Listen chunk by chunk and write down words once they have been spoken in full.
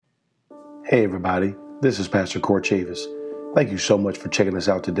Hey everybody, this is Pastor Cord Chavis. Thank you so much for checking us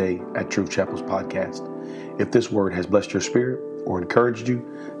out today at Truth Chapel's podcast. If this word has blessed your spirit or encouraged you,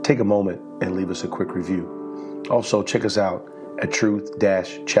 take a moment and leave us a quick review. Also, check us out at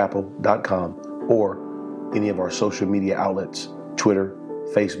truth-chapel.com or any of our social media outlets, Twitter,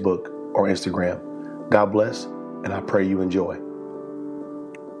 Facebook, or Instagram. God bless, and I pray you enjoy.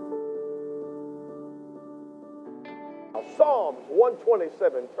 Psalms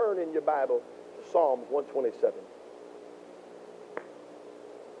 127. Turn in your Bible to Psalms 127.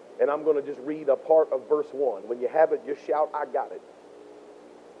 And I'm going to just read a part of verse 1. When you have it, just shout, I got it.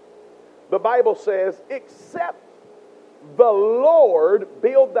 The Bible says, except the Lord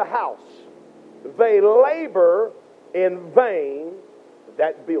build the house, they labor in vain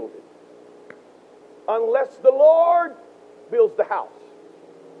that build it. Unless the Lord builds the house,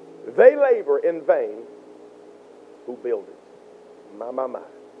 they labor in vain who build it. My.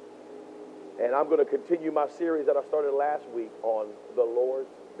 And I'm going to continue my series that I started last week on the Lord's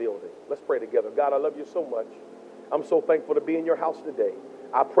building. Let's pray together. God, I love you so much. I'm so thankful to be in your house today.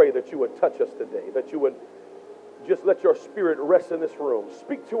 I pray that you would touch us today, that you would just let your spirit rest in this room.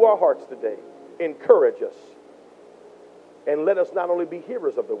 Speak to our hearts today. Encourage us. And let us not only be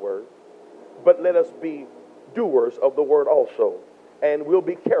hearers of the word, but let us be doers of the word also. And we'll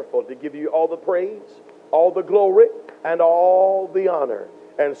be careful to give you all the praise, all the glory, and all the honor.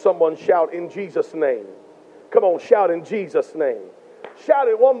 And someone shout in Jesus' name. Come on, shout in Jesus' name. Shout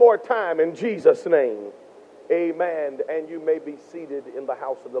it one more time in Jesus' name. Amen. And you may be seated in the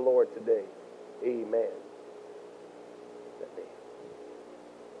house of the Lord today. Amen.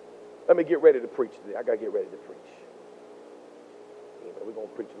 Let me get ready to preach today. I got to get ready to preach. Amen. We're going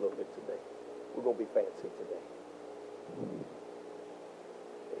to preach a little bit today. We're going to be fancy today.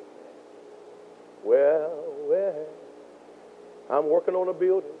 Well, I'm working on a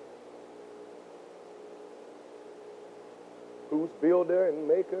building whose builder and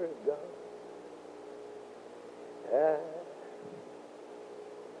maker is God.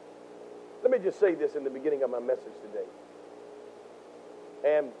 Let me just say this in the beginning of my message today.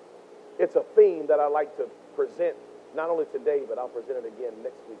 And it's a theme that I like to present, not only today, but I'll present it again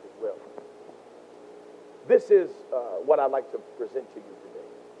next week as well. This is what I'd like to present to you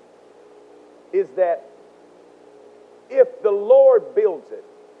today. Is that if the Lord builds it,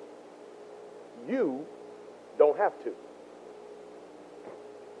 you don't have to.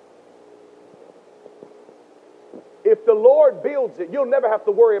 If the Lord builds it, you'll never have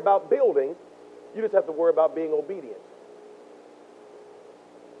to worry about building. You just have to worry about being obedient.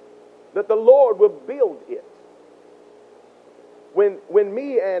 That the Lord will build it. When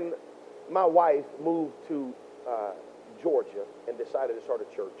me and my wife moved to Georgia and decided to start a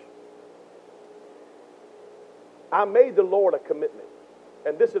church, I made the Lord a commitment.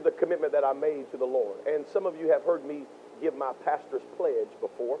 And this is the commitment that I made to the Lord. And some of you have heard me give my pastor's pledge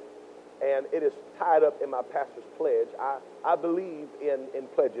before. And it is tied up in my pastor's pledge. I believe in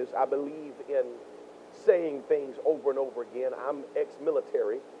pledges. I believe in saying things over and over again. I'm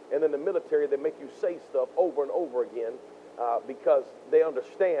ex-military. And in the military, they make you say stuff over and over again because they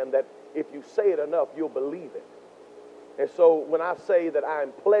understand that if you say it enough, you'll believe it. And so when I say that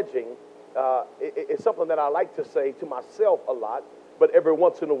I'm pledging, it's something that I like to say to myself a lot, but every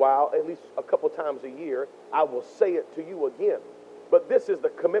once in a while, at least a couple times a year, I will say it to you again. But this is the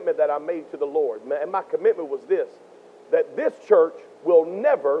commitment that I made to the Lord. And my commitment was this, that this church will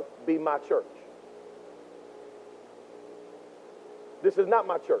never be my church. This is not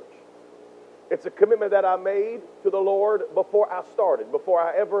my church. It's a commitment that I made to the Lord before I started, before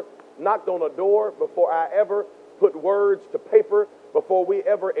I ever knocked on a door, before I ever put words to paper, before we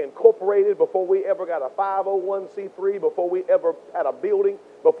ever incorporated, before we ever got a 501c3, before we ever had a building,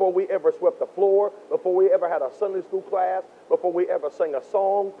 before we ever swept the floor, before we ever had a Sunday school class, before we ever sang a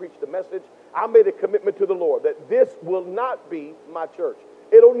song, preached a message. I made a commitment to the Lord that this will not be my church.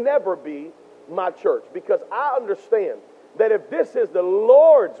 It'll never be my church because I understand that if this is the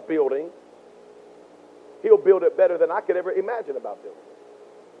Lord's building, He'll build it better than I could ever imagine about building.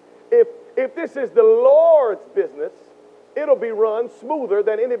 If this is the Lord's business, it'll be run smoother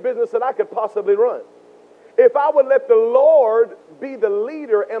than any business that I could possibly run. If I would let the Lord be the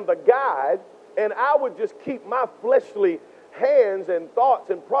leader and the guide, and I would just keep my fleshly hands and thoughts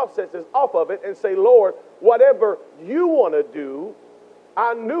and processes off of it and say, Lord, whatever you want to do,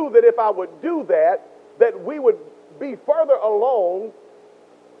 I knew that if I would do that, that we would be further along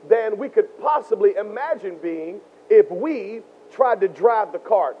than we could possibly imagine being if we tried to drive the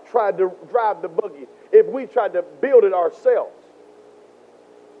cart, tried to drive the buggy, if we tried to build it ourselves.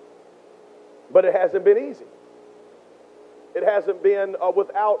 But it hasn't been easy. It hasn't been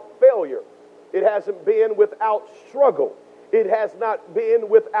without failure. It hasn't been without struggle. It has not been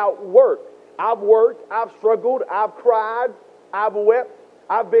without work. I've worked, I've struggled, I've cried, I've wept,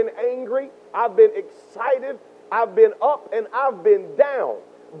 I've been angry, I've been excited, I've been up and I've been down.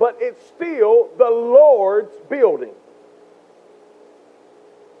 But it's still the Lord's building.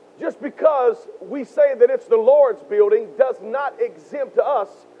 Just because we say that it's the Lord's building does not exempt us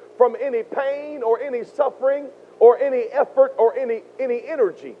from any pain or any suffering or any effort or any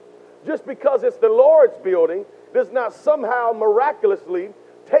energy. Just because it's the Lord's building does not somehow miraculously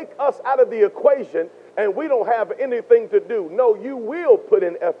take us out of the equation and we don't have anything to do. No, you will put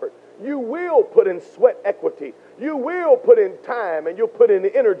in effort. You will put in sweat equity. You will put in time and you'll put in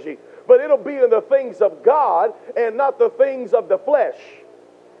energy. But it'll be in the things of God and not the things of the flesh.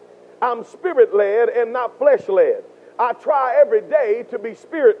 I'm spirit-led and not flesh-led. I try every day to be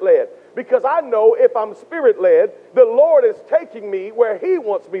spirit-led because I know if I'm spirit-led, the Lord is taking me where He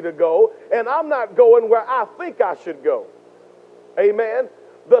wants me to go, and I'm not going where I think I should go. Amen.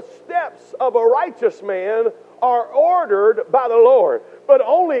 The steps of a righteous man are ordered by the Lord, but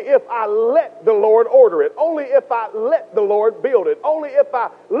only if I let the Lord order it, only if I let the Lord build it, only if I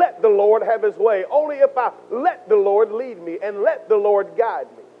let the Lord have His way, only if I let the Lord lead me and let the Lord guide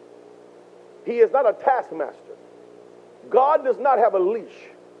me. He is not a taskmaster. God does not have a leash.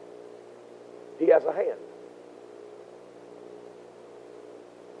 He has a hand.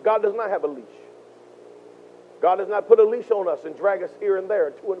 God does not have a leash. God does not put a leash on us and drag us here and there,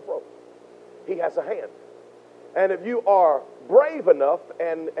 to and fro. He has a hand. And if you are brave enough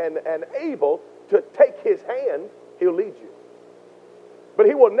and able to take His hand, He'll lead you. But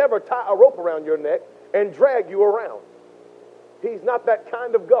He will never tie a rope around your neck and drag you around. He's not that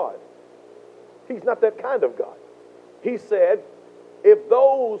kind of God. He's not that kind of God. He said, if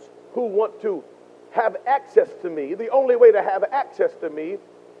those who want to have access to me, the only way to have access to me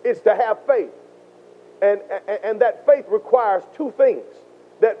is to have faith. And that faith requires two things.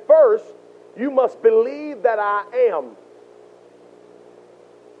 That first, you must believe that I am.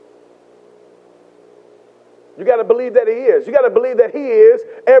 You got to believe that He is. You got to believe that He is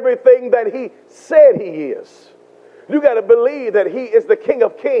everything that He said He is. You got to believe that He is the King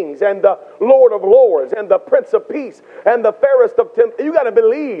of Kings and the Lord of Lords and the Prince of Peace and the fairest of ten. You got to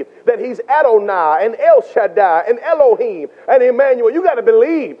believe that He's Adonai and El Shaddai and Elohim and Emmanuel. You got to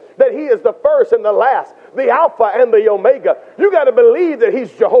believe that He is the first and the last, the Alpha and the Omega. You got to believe that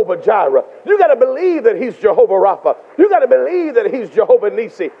He's Jehovah Jireh. You got to believe that He's Jehovah Rapha. You got to believe that He's Jehovah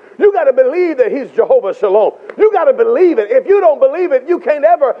Nisi. You got to believe that He's Jehovah Shalom. You got to believe it. If you don't believe it, you can't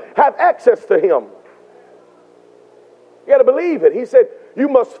ever have access to Him. You got to believe it. He said, you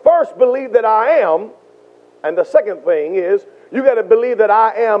must first believe that I am. And the second thing is, you got to believe that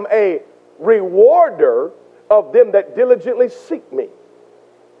I am a rewarder of them that diligently seek me.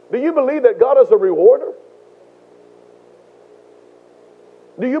 Do you believe that God is a rewarder?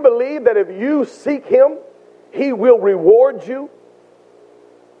 Do you believe that if you seek Him, He will reward you?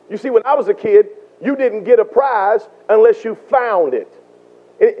 You see, when I was a kid, you didn't get a prize unless you found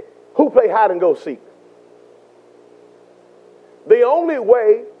it. Who play hide and go seek? The only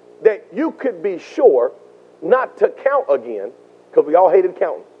way that you could be sure not to count again, because we all hated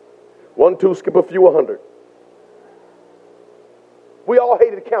counting. 1, 2, skip a few, 100. We all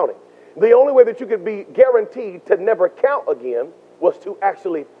hated counting. The only way that you could be guaranteed to never count again was to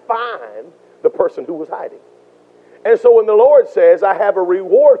actually find the person who was hiding. And so when the Lord says, I have a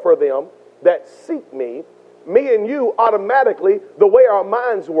reward for them that seek me, me and you automatically, the way our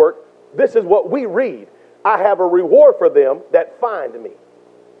minds work, this is what we read. I have a reward for them that find me.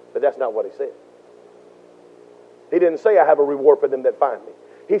 But that's not what He said. He didn't say I have a reward for them that find me.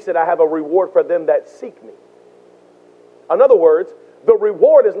 He said I have a reward for them that seek me. In other words, the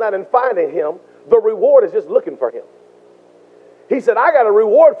reward is not in finding Him. The reward is just looking for Him. He said I got a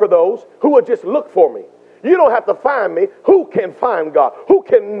reward for those who would just look for me. You don't have to find me. Who can find God? Who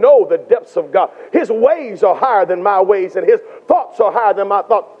can know the depths of God? His ways are higher than my ways, and His thoughts are higher than my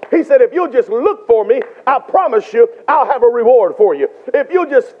thoughts. He said, if you'll just look for me, I promise you, I'll have a reward for you. If you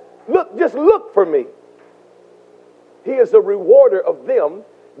just look for me. He is the rewarder of them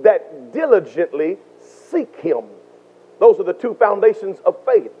that diligently seek Him. Those are the two foundations of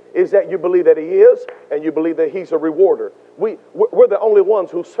faith, is that you believe that He is, and you believe that He's a rewarder. We're the only ones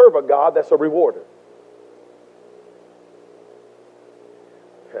who serve a God that's a rewarder.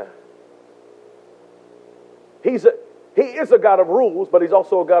 He is a God of rules, but He's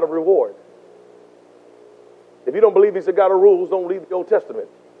also a God of reward. If you don't believe He's a God of rules, don't read the Old Testament.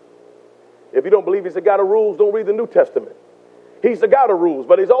 If you don't believe He's a God of rules, don't read the New Testament. He's a God of rules,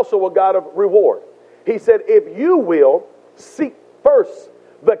 but He's also a God of reward. He said, if you will seek first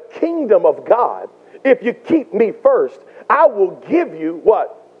the kingdom of God, if you keep me first, I will give you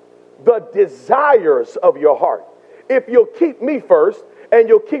what? The desires of your heart. If you'll keep me first and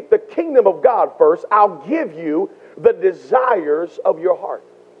you'll keep the kingdom of God first, I'll give you the desires of your heart.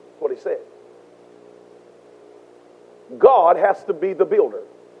 That's what he said. God has to be the builder.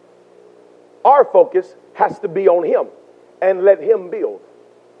 Our focus has to be on him and let him build.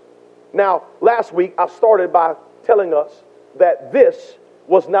 Now, last week I started by telling us that this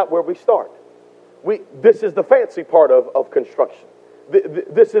was not where we start. This is the fancy part of construction.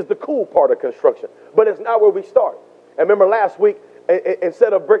 This is the cool part of construction. But it's not where we start. And remember last week,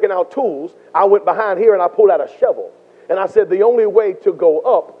 instead of breaking out tools, I went behind here and I pulled out a shovel. And I said the only way to go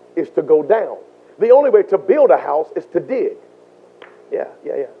up is to go down. The only way to build a house is to dig. Yeah.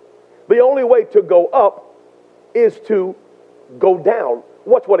 The only way to go up is to go down.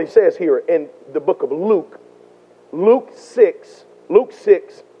 Watch what he says here in the book of Luke. Luke 6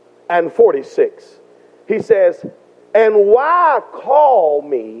 and 46. He says, and why call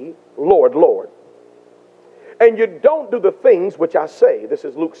me Lord, Lord, and you don't do the things which I say? This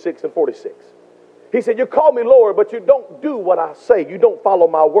is Luke 6 and 46. He said, you call me Lord, but you don't do what I say. You don't follow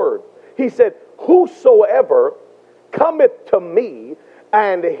my word. He said, whosoever cometh to me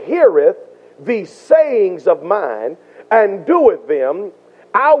and heareth these sayings of mine and doeth them,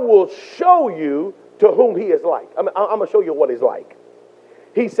 I will show you to whom he is like. I'm going to show you what he's like.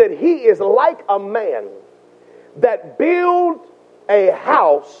 He said, he is like a man that built a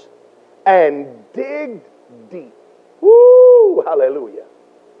house and digged deep. Woo, hallelujah.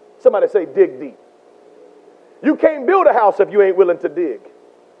 Somebody say dig deep. You can't build a house if you ain't willing to dig.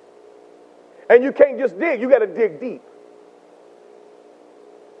 And you can't just dig, you got to dig deep.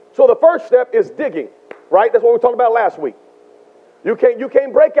 So the first step is digging, right? That's what we talked about last week. You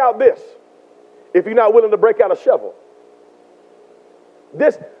can't break out this if you're not willing to break out a shovel.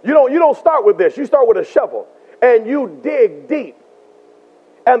 This, you don't start with this. You start with a shovel and you dig deep.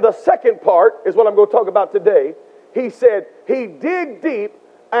 And the second part is what I'm going to talk about today. He said he digged deep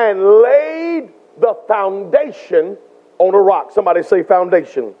and laid the foundation on a rock. Somebody say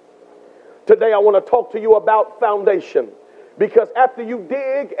foundation. Today I want to talk to you about foundation. Because after you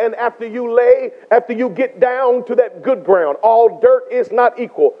dig and after you lay, after you get down to that good ground, all dirt is not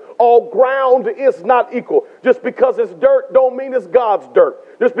equal. All ground is not equal. Just because it's dirt don't mean it's God's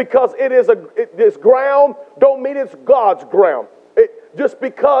dirt. Just because it's ground don't mean it's God's ground. Just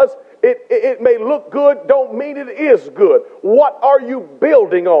because it may look good don't mean it is good. What are you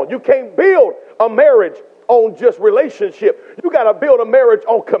building on? You can't build a marriage on just relationship. You got to build a marriage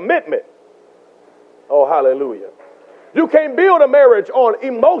on commitment. Oh, hallelujah. You can't build a marriage on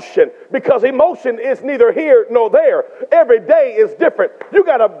emotion because emotion is neither here nor there. Every day is different. You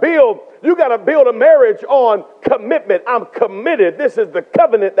got to build a marriage on commitment. I'm committed. This is the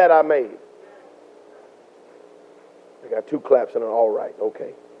covenant that I made. I got 2 claps and an all right.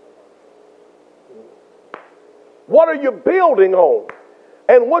 Okay. What are you building on?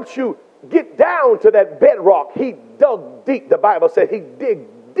 And once you get down to that bedrock, he dug deep. The Bible said he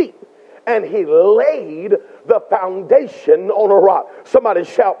digged deep. And he laid the foundation on a rock. Somebody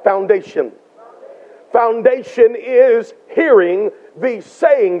shout foundation. Foundation is hearing these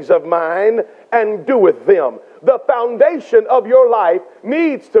sayings of mine and doeth them. The foundation of your life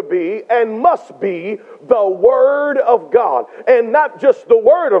needs to be and must be the Word of God. And not just the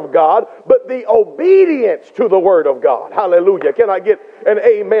Word of God, but the obedience to the Word of God. Hallelujah. Can I get an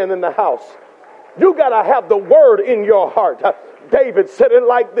amen in the house? You got to have the Word in your heart. David said it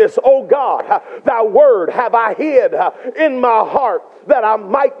like this, O God, thy word have I hid in my heart that I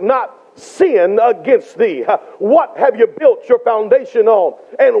might not sin against thee. What have you built your foundation on?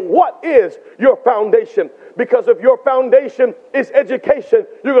 And what is your foundation? Because if your foundation is education,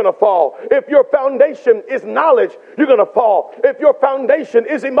 you're going to fall. If your foundation is knowledge, you're going to fall. If your foundation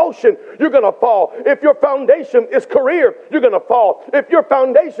is emotion, you're going to fall. If your foundation is career, you're going to fall. If your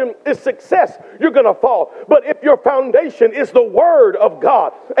foundation is success, you're going to fall. But if your foundation is the Word of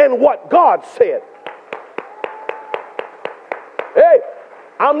God and what God said, hey,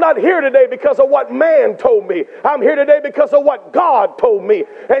 I'm not here today because of what man told me. I'm here today because of what God told me.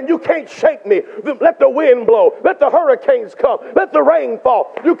 And you can't shake me. Let the wind blow. Let the hurricanes come. Let the rain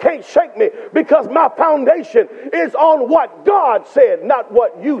fall. You can't shake me because my foundation is on what God said, not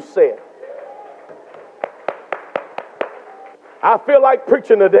what you said. I feel like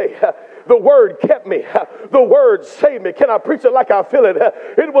preaching today. The word kept me. The word saved me. Can I preach it like I feel it?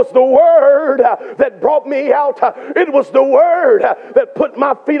 It was the word that brought me out. It was the word that put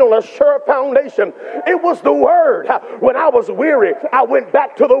my feet on a sure foundation. It was the word. When I was weary, I went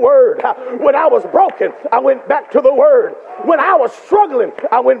back to the word. When I was broken, I went back to the word. When I was struggling,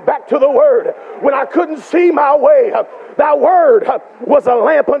 I went back to the word. When I couldn't see my way, thy word was a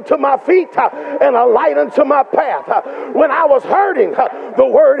lamp unto my feet and a light unto my path. When I was hurting, the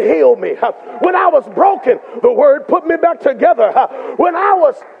word healed me. When I was broken, the word put me back together.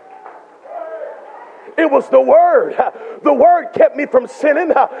 It was the word. The word kept me from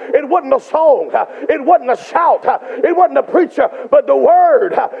sinning. It wasn't a song. It wasn't a shout. It wasn't a preacher. But the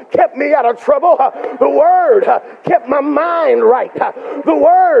word kept me out of trouble. The word kept my mind right. The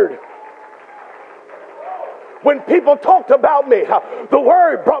word. When people talked about me, the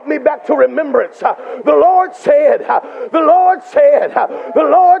word brought me back to remembrance. The Lord said,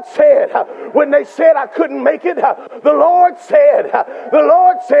 when they said I couldn't make it, the Lord said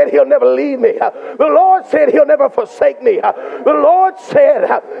he'll never leave me. The Lord said he'll never forsake me. The Lord said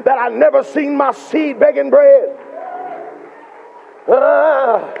that I never seen my seed begging bread.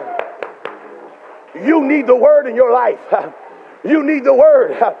 You need the word in your life. You need the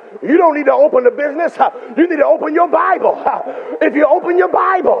word. You don't need to open the business. You need to open your Bible. If you open your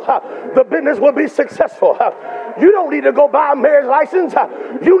Bible, the business will be successful. You don't need to go buy a marriage license.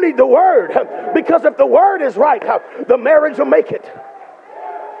 You need the word. Because if the word is right, the marriage will make it.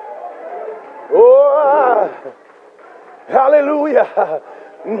 Oh, hallelujah.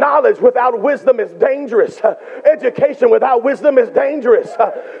 Knowledge without wisdom is dangerous. Education without wisdom is dangerous.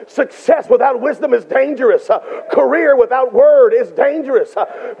 Success without wisdom is dangerous. Career without word is dangerous.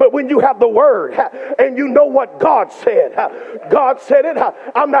 But when you have the word and you know what God said it.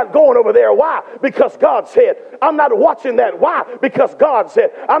 I'm not going over there. Why? Because God said. I'm not watching that. Why? Because God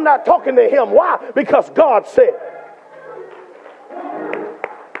said. I'm not talking to him. Why? Because God said.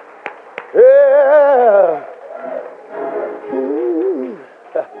 Yeah.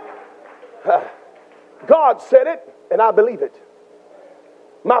 God said it, and I believe it.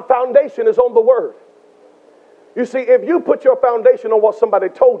 My foundation is on the word. You see, if you put your foundation on what somebody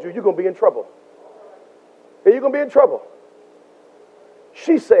told you, you're going to be in trouble. You're going to be in trouble.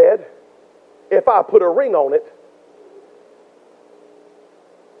 She said, if I put a ring on it,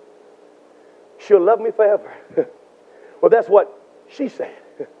 she'll love me forever. Well, that's what she said.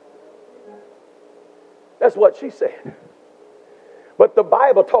 That's what she said. But the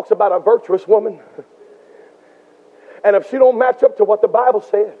Bible talks about a virtuous woman. And if she don't match up to what the Bible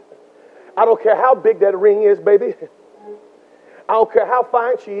said, I don't care how big that ring is, baby. I don't care how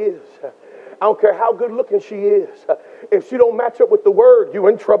fine she is. I don't care how good looking she is. If she don't match up with the word, you're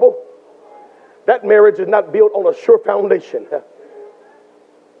in trouble. That marriage is not built on a sure foundation.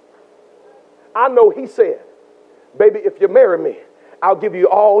 I know he said, baby, if you marry me, I'll give you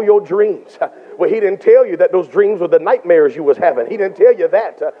all your dreams. Well, he didn't tell you that those dreams were the nightmares you was having. He didn't tell you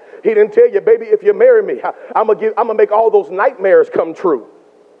that. He didn't tell you, baby, if you marry me, I'm gonna make all those nightmares come true.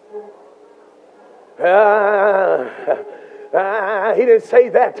 He didn't say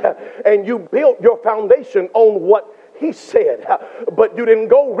that. And you built your foundation on what he said, but you didn't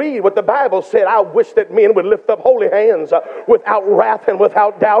go read what the Bible said. I wish that men would lift up holy hands without wrath and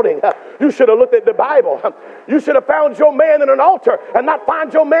without doubting. You should have looked at the Bible. You should have found your man in an altar and not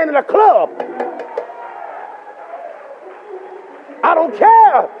find your man in a club. I don't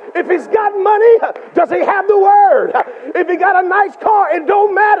care if he's got money. Does he have the word? If he got a nice car, it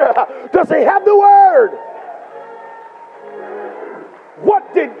don't matter. Does he have the word?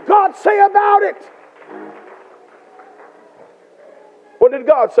 What did God say about it? What did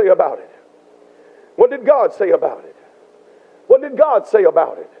God say about it? What did God say about it? What did God say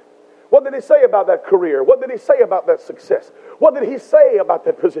about it? What did he say about that career? What did he say about that success? What did he say about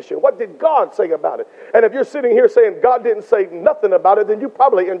that position? What did God say about it? And if you're sitting here saying God didn't say nothing about it, then you're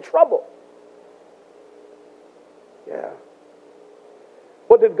probably in trouble. Yeah.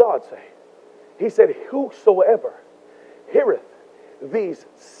 What did God say? He said, whosoever heareth these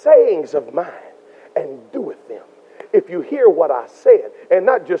sayings of mine and doeth them. If you hear what I said, and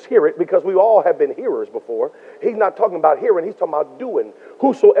not just hear it, because we all have been hearers before. He's not talking about hearing, he's talking about doing.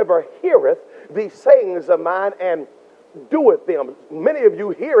 Whosoever heareth these sayings of mine and doeth them. Many of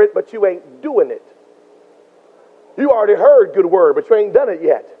you hear it, but you ain't doing it. You already heard good word, but you ain't done it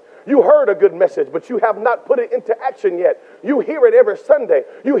yet. You heard a good message, but you have not put it into action yet. You hear it every Sunday.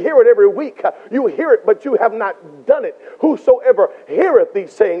 You hear it every week. You hear it, but you have not done it. Whosoever heareth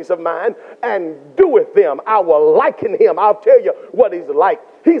these sayings of mine and doeth them, I will liken him. I'll tell you what he's like.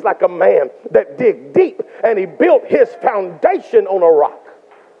 He's like a man that dig deep, and he built his foundation on a rock.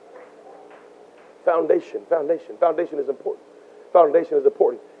 Foundation is important. Foundation is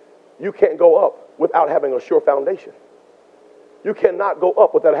important. You can't go up without having a sure foundation. You cannot go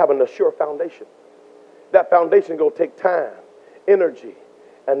up without having a sure foundation. That foundation is going to take time, energy,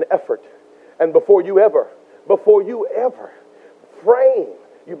 and effort. And before you ever frame,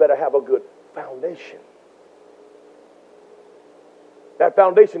 you better have a good foundation. That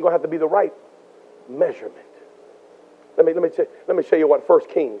foundation is going to have to be the right measurement. Let me show you what 1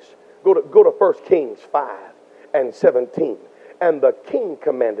 Kings. Go to 1 Kings 5:17. And the king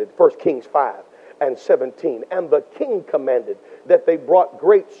commanded, 1 Kings 5:17. And the king commanded that they brought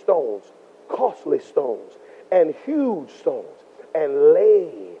great stones, costly stones, and huge stones, and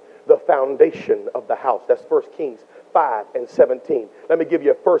lay the foundation of the house. That's 1 Kings 5:17. Let me give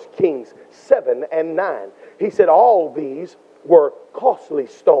you 1 Kings 7:9. He said all these were costly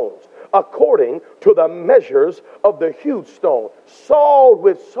stones, according to the measures of the huge stone, sawed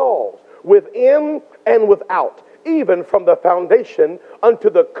with saws, within and without, even from the foundation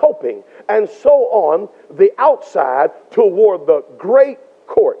unto the coping, and so on the outside toward the great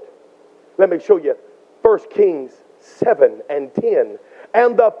court. Let me show you 1 Kings 7:10.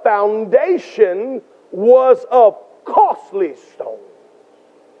 And the foundation was of costly stones.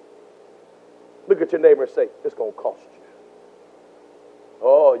 Look at your neighbor and say, it's going to cost you.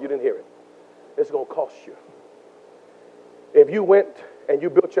 Oh, you didn't hear it. It's going to cost you. If you went and you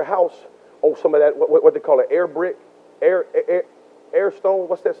built your house on some of that, what they call it, air brick, air stone,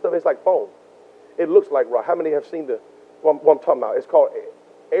 what's that stuff? It's like foam. It looks like rock. How many have seen what I'm talking about? It's called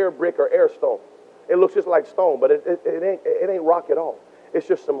air brick or air stone. It looks just like stone, but it ain't rock at all. It's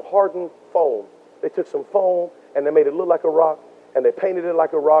just some hardened foam. They took some foam and they made it look like a rock, and they painted it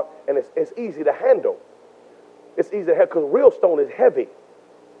like a rock, and it's easy to handle. It's easy to handle because real stone is heavy.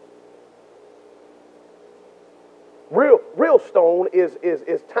 Real stone is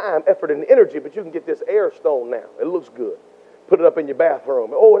time, effort, and energy, but you can get this air stone now. It looks good. Put it up in your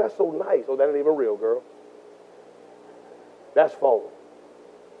bathroom. Oh, that's so nice. Oh, that ain't even real, girl. That's foam.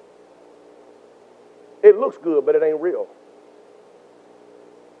 It looks good, but it ain't real.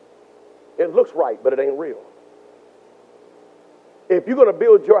 It looks right, but it ain't real. If you're going to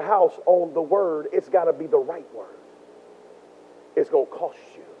build your house on the word, it's got to be the right word. It's going to cost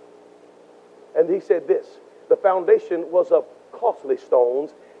you. And he said this, the foundation was of costly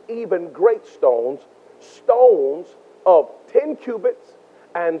stones, even great stones, stones of 10 cubits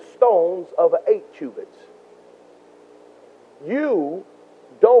and stones of 8 cubits. You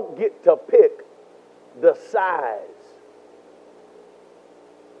don't get to pick the size.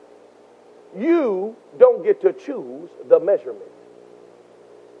 You don't get to choose the measurement.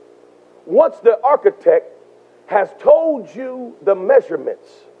 Once the architect has told you the measurements,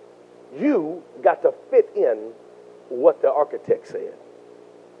 you got to fit in what the architect said.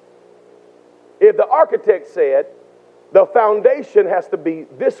 If the architect said the foundation has to be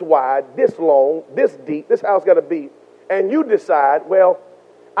this wide, this long, this deep, this house got to be, and you decide, well,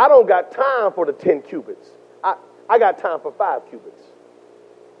 I don't got time for the 10 cubits. I got time for 5 cubits.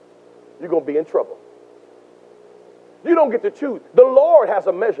 You're going to be in trouble. You don't get to choose. The Lord has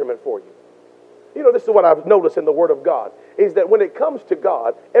a measurement for you. You know, this is what I've noticed in the Word of God, is that when it comes to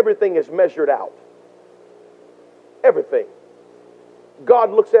God, everything is measured out. Everything.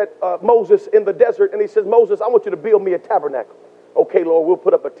 God looks at Moses in the desert and he says, Moses, I want you to build me a tabernacle. Okay, Lord, we'll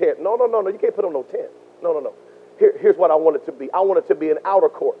put up a tent. No, you can't put on no tent. No. Here's what I want it to be. I want it to be an outer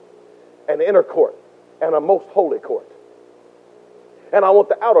court, an inner court, and a most holy court. And I want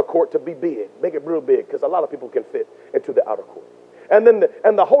the outer court to be big. Make it real big, because a lot of people can fit into the outer court. And then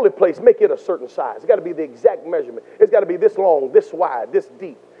the holy place, make it a certain size. It's got to be the exact measurement. It's got to be this long, this wide, this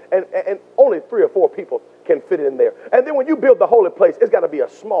deep. And only 3 or 4 people can fit in there. And then when you build the holy place, it's got to be a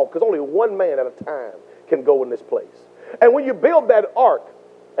small, because only one man at a time can go in this place. And when you build that ark,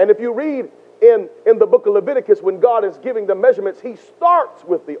 and if you read in the book of Leviticus, when God is giving the measurements, he starts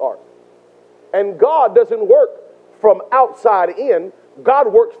with the ark. And God doesn't work from outside in.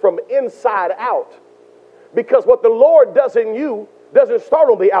 God works from inside out. Because what the Lord does in you doesn't start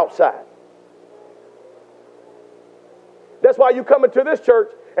on the outside. That's why you come into this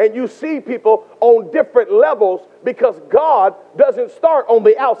church and you see people on different levels, because God doesn't start on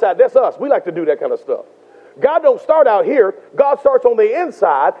the outside. That's us. We like to do that kind of stuff. God don't start out here. God starts on the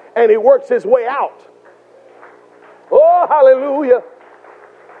inside and he works his way out. Oh, hallelujah.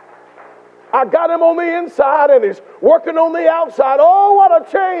 I got him on the inside and he's working on the outside. Oh, what a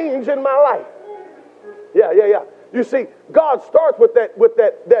change in my life. Yeah. You see, God starts with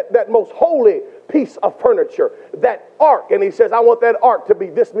that most holy piece of furniture, that ark, and he says, I want that ark to be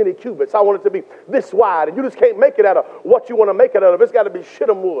this many cubits. I want it to be this wide. And you just can't make it out of what you want to make it out of. It's got to be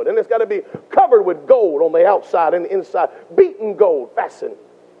shittim wood, and it's got to be covered with gold on the outside and the inside, beaten gold, fastened.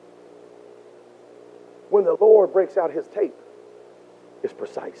 When the Lord breaks out his tape, it's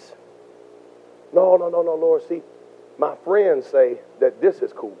precise. No, Lord. See, my friends say that this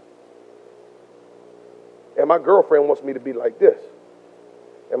is cool. And my girlfriend wants me to be like this.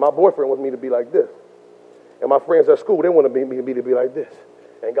 And my boyfriend wants me to be like this. And my friends at school, they want me to be like this.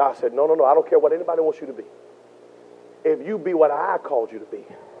 And God said, no, I don't care what anybody wants you to be. If you be what I called you to be.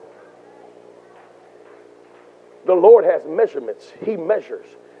 The Lord has measurements. He measures.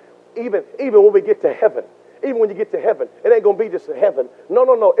 Even when we get to heaven. Even when you get to heaven, it ain't going to be just a heaven.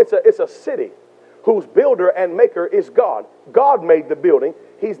 No. It's a city whose builder and maker is God. God made the building.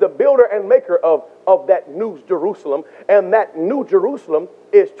 He's the builder and maker of that new Jerusalem. And that new Jerusalem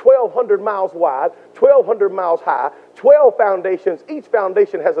is 1,200 miles wide, 1,200 miles high, 12 foundations. Each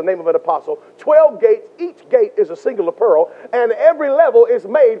foundation has the name of an apostle. 12 gates. Each gate is a singular pearl. And every level is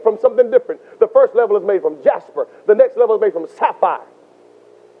made from something different. The first level is made from jasper. The next level is made from sapphire.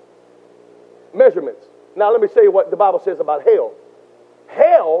 Measurements. Now let me show you what the Bible says about hell.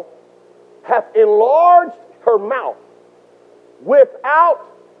 Hell hath enlarged her mouth without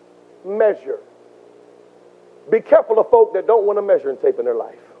measure. Be careful of folk that don't want to measure and tape in their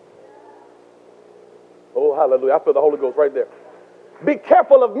life. Oh, hallelujah. I feel the Holy Ghost right there. Be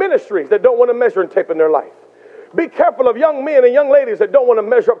careful of ministries that don't want to measure and tape in their life. Be careful of young men and young ladies that don't want to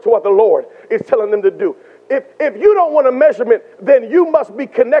measure up to what the Lord is telling them to do. If you don't want a measurement, then you must be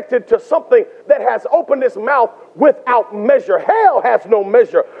connected to something that has opened its mouth without measure. Hell has no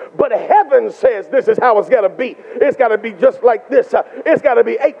measure, but heaven says this is how it's got to be. It's got to be just like this. It's got to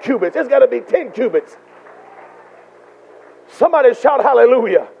be 8 cubits. It's got to be 10 cubits. Somebody shout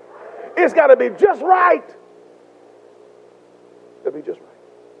hallelujah. It's got to be just right. It'll be just right.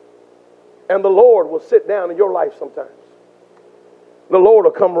 And the Lord will sit down in your life sometimes. The Lord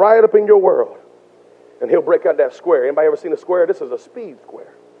will come right up in your world. And he'll break out that square. Anybody ever seen a square? This is a speed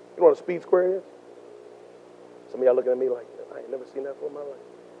square. You know what a speed square is? Some of y'all looking at me like, I ain't never seen that before in my life.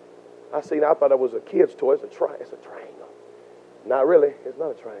 I thought it was a kid's toy. It's a triangle. Not really. It's not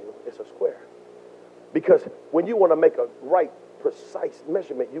a triangle. It's a square. Because when you want to make a right, precise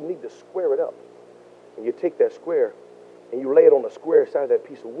measurement, you need to square it up. And you take that square and you lay it on the square side of that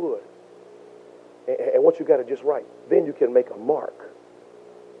piece of wood. And once you got it just right, then you can make a mark.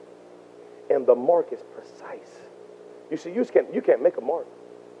 And the mark is precise. You see, you can't make a mark.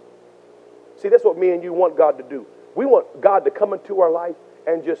 See, that's what me and you want God to do. We want God to come into our life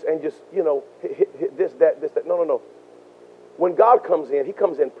and just hit this, that. No. When God comes in, he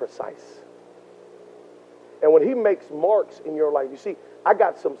comes in precise. And when he makes marks in your life, you see, I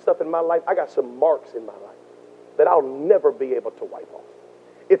got some stuff in my life. I got some marks in my life that I'll never be able to wipe off.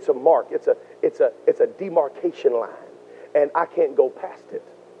 It's a mark. It's a demarcation line, and I can't go past it.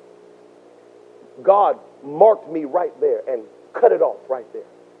 God marked me right there and cut it off right there.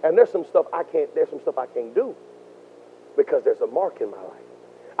 And there's some stuff I can't do because there's a mark in my life.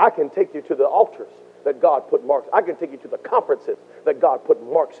 I can take you to the altars that God put marks. I can take you to the conferences that God put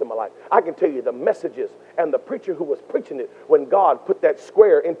marks in my life. I can tell you the messages and the preacher who was preaching it when God put that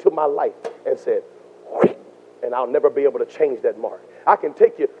square into my life and said, and I'll never be able to change that mark. I can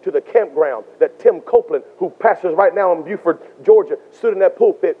take you to the campground that Tim Copeland, who pastors right now in Beaufort, Georgia, stood in that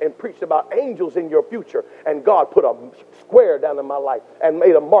pulpit and preached about angels in your future. And God put a square down in my life and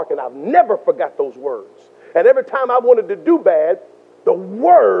made a mark, and I've never forgot those words. And every time I wanted to do bad, the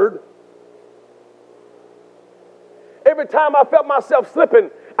word, every time I felt myself slipping,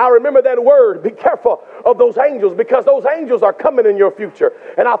 I remember that word. Be careful of those angels, because those angels are coming in your future.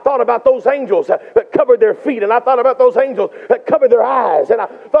 And I thought about those angels that covered their feet. And I thought about those angels that covered their eyes. And I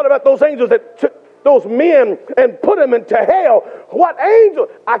thought about those angels that took those men and put them into hell. What angel?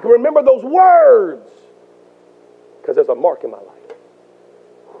 I can remember those words because there's a mark in my life.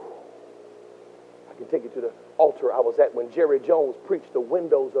 I can take you to the altar I was at when Jerry Jones preached the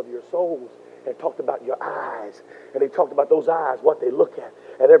windows of your souls. And talked about your eyes. And they talked about those eyes, what they look at.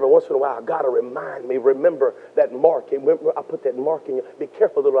 And every once in a while, God will remind me, remember that mark. And remember, I put that mark in you. Be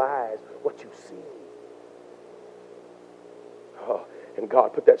careful, little eyes, what you see. Oh, and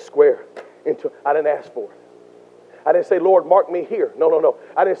God put that square into, I didn't ask for it. I didn't say, Lord, mark me here. No.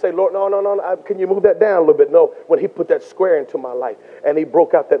 I didn't say, Lord, no. Can you move that down a little bit? No. When he put that square into my life and he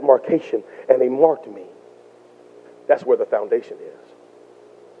broke out that markation and he marked me, that's where the foundation is.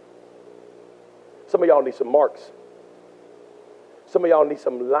 Some of y'all need some marks. Some of y'all need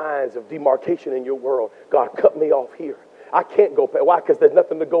some lines of demarcation in your world. God, cut me off here. I can't go past. Why? Because there's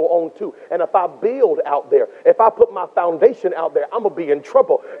nothing to go on to. And if I build out there, if I put my foundation out there, I'm going to be in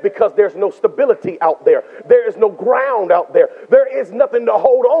trouble because there's no stability out there. There is no ground out there. There is nothing to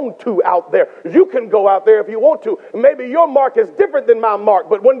hold on to out there. You can go out there if you want to. Maybe your mark is different than my mark,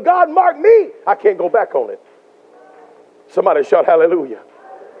 but when God marked me, I can't go back on it. Somebody shout hallelujah.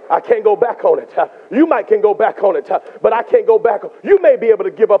 I can't go back on it. You can go back on it, but I can't go back. You may be able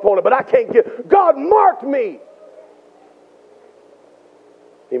to give up on it, but I can't give. God marked me.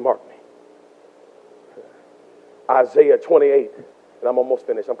 He marked me. Isaiah 28, and I'm almost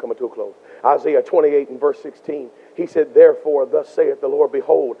finished. I'm coming to a close. Isaiah 28 and verse 16. He said, therefore, thus saith the Lord,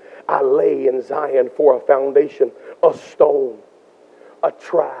 behold, I lay in Zion for a foundation, a stone, a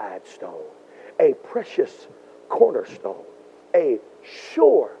tried stone, a precious cornerstone, a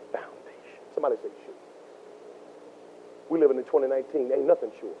sure foundation. Somebody say sure. We living in 2019. Ain't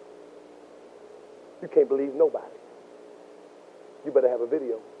nothing sure. You can't believe nobody. You better have a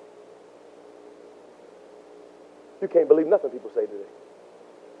video. You can't believe nothing people say today.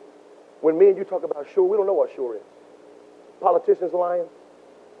 When me and you talk about sure, we don't know what sure is. Politicians lying,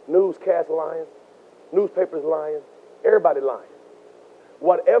 newscasts lying, newspapers lying, everybody lying.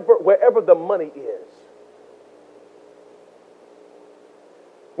 Wherever the money is,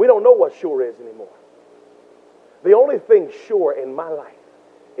 we don't know what sure is anymore. The only thing sure in my life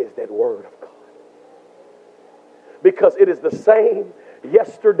is that word of God. Because it is the same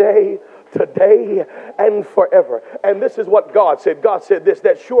yesterday, today, and forever. And this is what God said. God said this,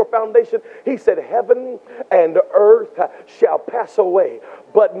 that sure foundation. He said, heaven and earth shall pass away,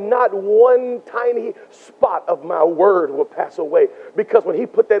 but not one tiny spot of my word will pass away. Because when he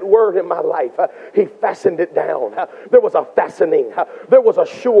put that word in my life, he fastened it down. There was a fastening. There was a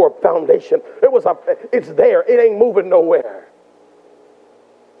sure foundation. It's there. It ain't moving nowhere.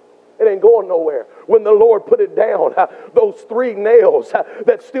 It ain't going nowhere. When the Lord put it down, those 3 nails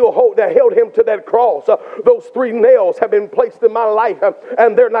that held him to that cross, those 3 nails have been placed in my life,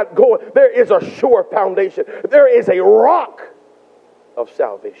 and they're not going. There is a sure foundation. There is a rock of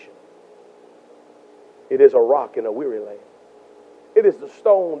salvation. It is a rock in a weary land. It is the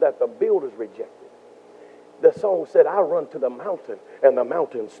stone that the builders rejected. The song said, I run to the mountain, and the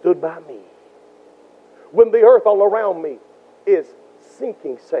mountain stood by me. When the earth all around me is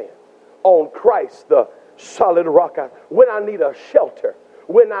sinking sand, on Christ, the solid rock. When I need a shelter,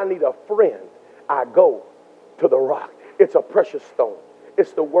 when I need a friend, I go to the rock. It's a precious stone.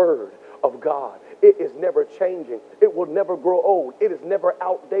 It's the word of God. It is never changing. It will never grow old. It is never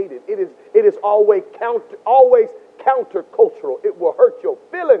outdated. It is always countercultural. It will hurt your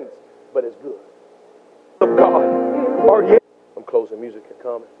feelings, but it's good. Of God. I'm closing. Music can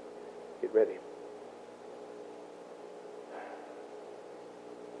come. Get ready.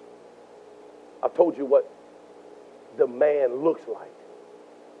 I've told you what the man looks like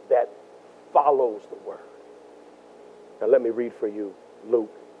that follows the word. Now let me read for you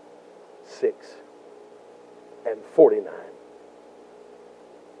Luke 6 and 49.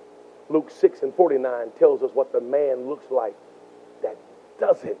 Luke 6 and 49 tells us what the man looks like that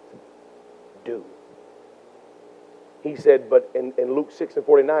doesn't do. He said, but in Luke 6 and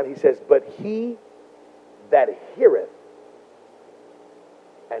 49, he says, but he that heareth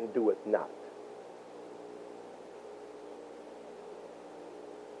and doeth not.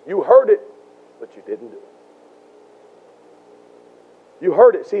 You heard it, but you didn't do it. You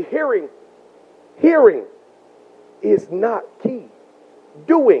heard it. See, hearing is not key.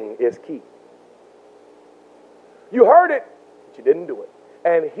 Doing is key. You heard it, but you didn't do it.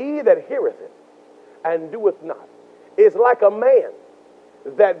 And he that heareth it and doeth not is like a man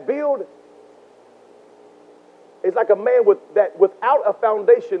that is like a man without a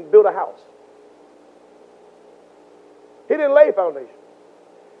foundation built a house. He didn't lay foundation.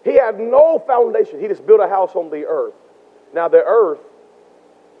 He had no foundation. He just built a house on the earth. Now the earth,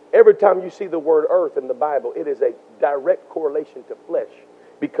 every time you see the word earth in the Bible, it is a direct correlation to flesh,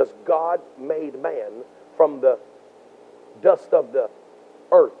 because God made man from the dust of the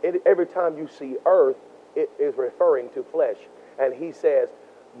earth. Every time you see earth, it is referring to flesh. And he says,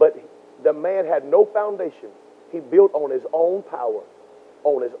 but the man had no foundation. He built on his own power,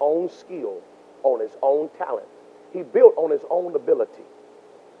 on his own skill, on his own talent. He built on his own ability.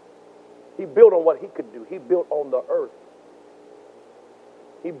 He built on what he could do. He built on the earth.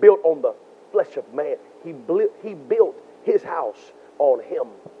 He built on the flesh of man. He built his house on him.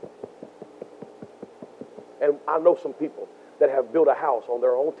 And I know some people that have built a house on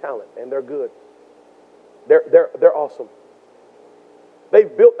their own talent, and they're good. They're awesome.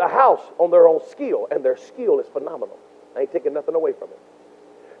 They've built a house on their own skill, and their skill is phenomenal. I ain't taking nothing away from it.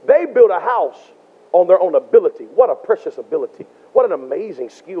 They built a house on their own ability. What a precious ability. What an amazing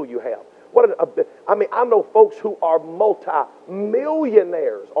skill you have. I know folks who are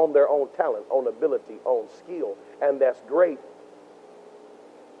multi-millionaires on their own talent, on ability, on skill, and that's great.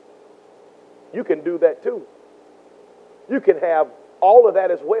 You can do that too. You can have all of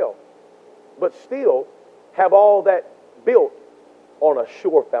that as well, but still have all that built on a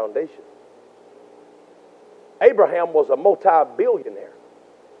sure foundation. Abraham was a multi-billionaire,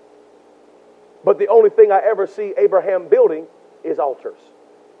 but the only thing I ever see Abraham building is altars.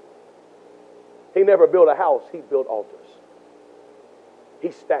 He never built a house, he built altars.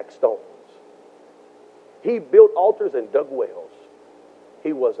 He stacked stones. He built altars and dug wells.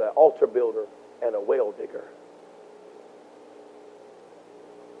 He was an altar builder and a well digger.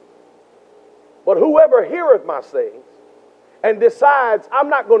 But whoever heareth my sayings and decides, I'm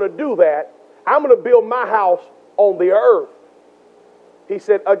not going to do that, I'm going to build my house on the earth. He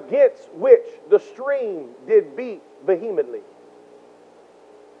said, against which the stream did beat vehemently.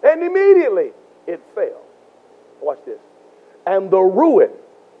 And immediately it fell. Watch this. And the ruin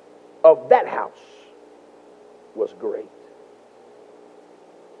of that house was great.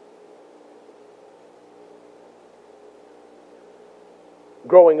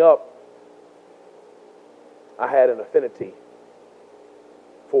 Growing up, I had an affinity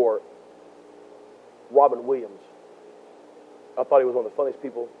for Robin Williams. I thought he was one of the funniest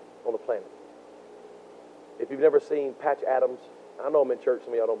people on the planet. If you've never seen Patch Adams, I know I'm in church,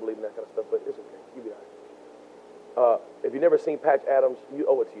 some of y'all don't believe in that kind of stuff, but it's okay. You'll be all right. If you've never seen Patch Adams, you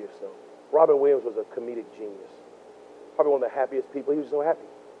owe it to yourself. Robin Williams was a comedic genius. Probably one of the happiest people. He was so happy.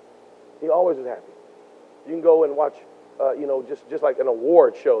 He always was happy. You can go and watch, just like an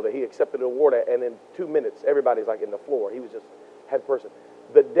award show that he accepted an award at, and in 2 minutes, everybody's like in the floor. He was just a happy person.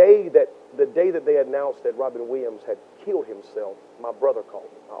 The day that they announced that Robin Williams had killed himself, my brother called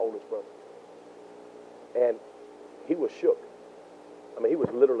me, my oldest brother. And he was shook. I mean, he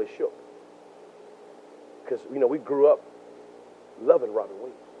was literally shook. Because, we grew up loving Robin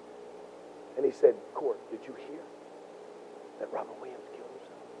Williams. And he said, Court, did you hear that Robin Williams killed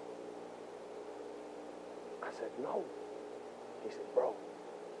himself? I said, no. He said, bro,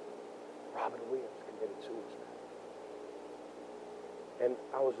 Robin Williams committed suicide. And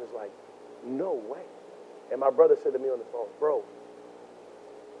I was just like, no way. And my brother said to me on the phone, bro,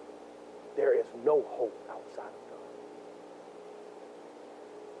 there is no hope outside of God.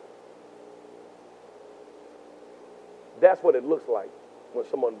 That's what it looks like when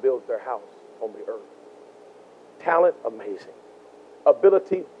someone builds their house on the earth. Talent, amazing.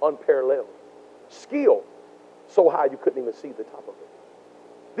 Ability, unparalleled. Skill, so high you couldn't even see the top of it.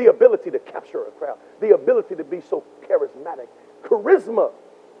 The ability to capture a crowd. The ability to be so charismatic. Charisma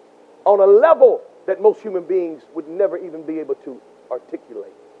on a level that most human beings would never even be able to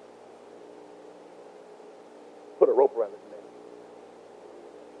articulate. Put a rope around his neck.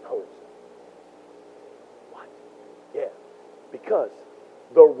 No. What? Yeah. Because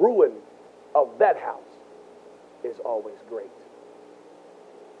the ruin of that house is always great.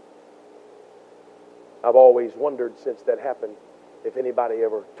 I've always wondered since that happened if anybody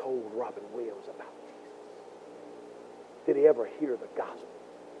ever told Robin Williams about Jesus. Did he ever hear the gospel?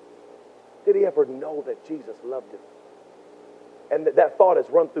 Did he ever know that Jesus loved him? And that thought has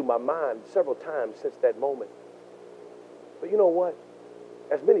run through my mind several times since that moment. But you know what?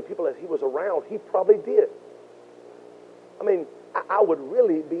 As many people as he was around, he probably did. I mean, I would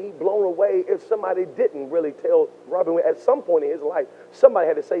really be blown away if somebody didn't really tell Robin Williams. At some point in his life, somebody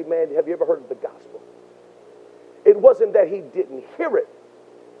had to say, man, have you ever heard of the gospel? It wasn't that he didn't hear it,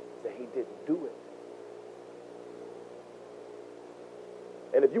 that he didn't do it.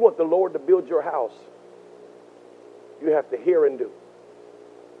 And if you want the Lord to build your house, you have to hear and do.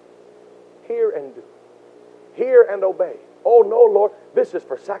 Hear and do. Hear and obey. Oh no, Lord, this is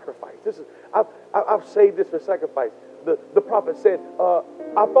for sacrifice. I've saved this for sacrifice. The prophet said,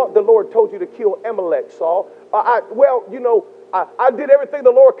 I thought the Lord told you to kill Amalek, Saul. I did everything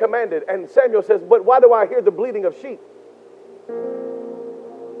the Lord commanded. And Samuel says, but why do I hear the bleating of sheep?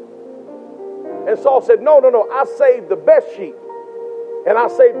 And Saul said, no, I saved the best sheep. And I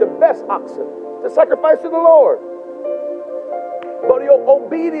saved the best oxen to sacrifice to the Lord. But your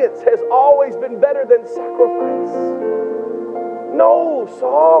obedience has always been better than sacrifice. No,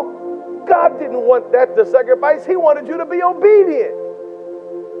 Saul, God didn't want that to sacrifice. He wanted you to be obedient.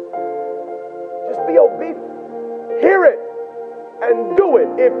 Just be obedient. Hear it and do it.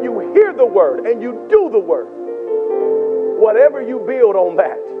 If you hear the word and you do the word, whatever you build on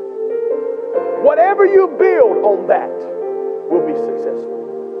that, will be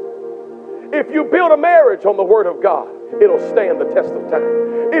successful. If you build a marriage on the word of God, it'll stand the test of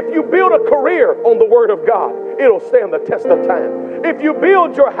time. If you build a career on the Word of God, it'll stand the test of time. If you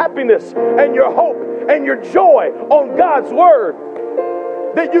build your happiness and your hope and your joy on God's Word,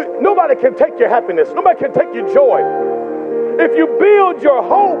 nobody can take your happiness. Nobody can take your joy. If you build your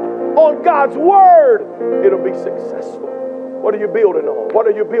hope on God's Word, it'll be successful. What are you building on? What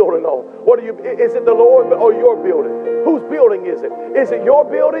are you building on? Is it the Lord or your building? Whose building is it? Is it your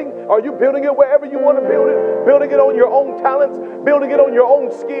building? Are you building it wherever you want to build it? Building it on your own talents? Building it on your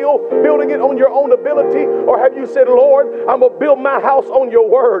own skill? Building it on your own ability? Or have you said, Lord, I'm going to build my house on your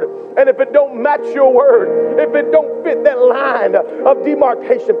word. And if it don't match your word, if it don't fit that line of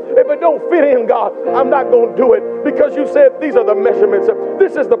demarcation, if it don't fit in, God, I'm not going to do it, because you said these are the measurements.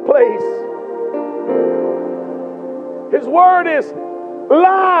 This is the place. His word is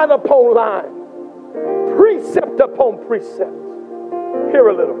line upon line, precept upon precept. Here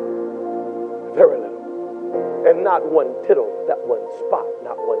a little, there a little, and not one tittle, not one spot,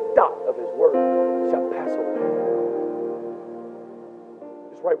 not one dot of his word shall pass away.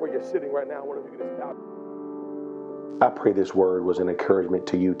 Just right where you're sitting right now, I wonder if you could just bow. I pray this word was an encouragement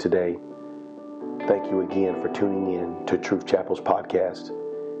to you today. Thank you again for tuning in to Truth Chapel's podcast.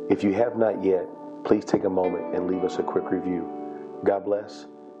 If you have not yet, please take a moment and leave us a quick review. God bless,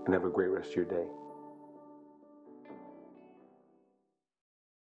 and have a great rest of your day.